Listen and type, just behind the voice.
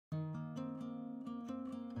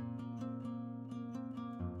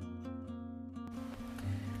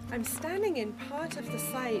I'm standing in part of the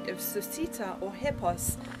site of Susita or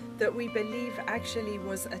Hippos that we believe actually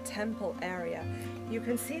was a temple area. You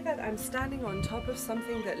can see that I'm standing on top of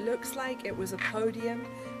something that looks like it was a podium,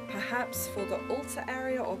 perhaps for the altar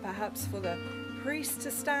area or perhaps for the priest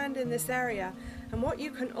to stand in this area. And what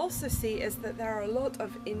you can also see is that there are a lot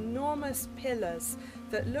of enormous pillars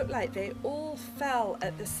that look like they all fell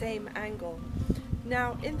at the same angle.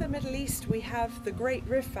 Now in the Middle East we have the Great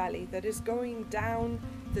Rift Valley that is going down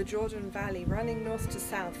the Jordan Valley, running north to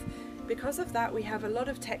south. Because of that we have a lot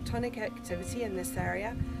of tectonic activity in this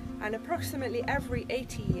area, and approximately every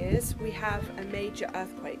 80 years we have a major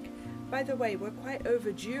earthquake. By the way, we're quite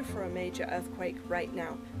overdue for a major earthquake right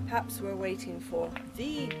now. Perhaps we're waiting for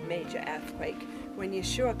the major earthquake when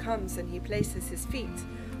Yeshua comes and he places his feet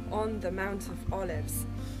on the Mount of Olives.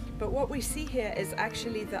 But what we see here is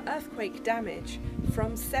actually the earthquake damage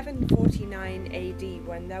from 749 AD,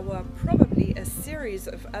 when there were probably a series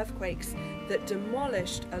of earthquakes that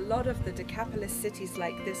demolished a lot of the Decapolis cities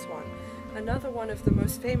like this one. Another one of the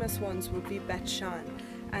most famous ones would be Bet Shan,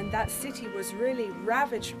 and that city was really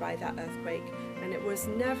ravaged by that earthquake, and it was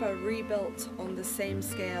never rebuilt on the same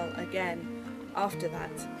scale again after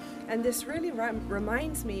that. And this really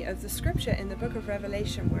reminds me of the scripture in the book of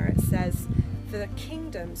Revelation where it says, "The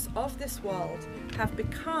kingdoms of this world have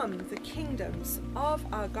become the kingdoms of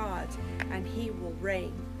our God, and he will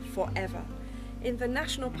reign forever." In the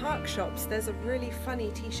national park shops there's a really funny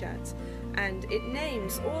t-shirt, and it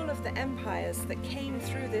names all of the empires that came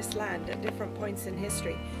through this land at different points in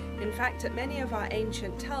history. In fact, at many of our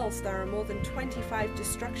ancient tells there are more than 25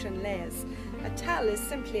 destruction layers. A tell is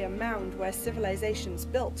simply a mound where civilizations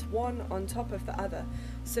built one on top of the other.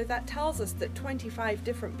 So that tells us that 25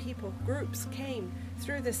 different people groups came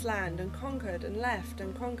through this land and conquered and left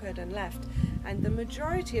and conquered and left. And the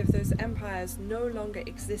majority of those empires no longer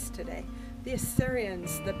exist today. The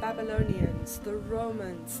Assyrians, the Babylonians, the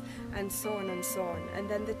Romans, and so on and so on. And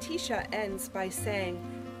then the t-shirt ends by saying,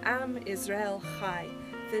 Am Israel Chai.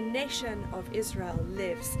 The nation of Israel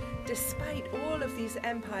lives. Despite all of these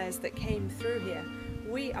empires that came through here,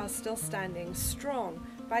 we are still standing strong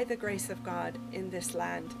by the grace of God in this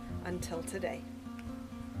land until today.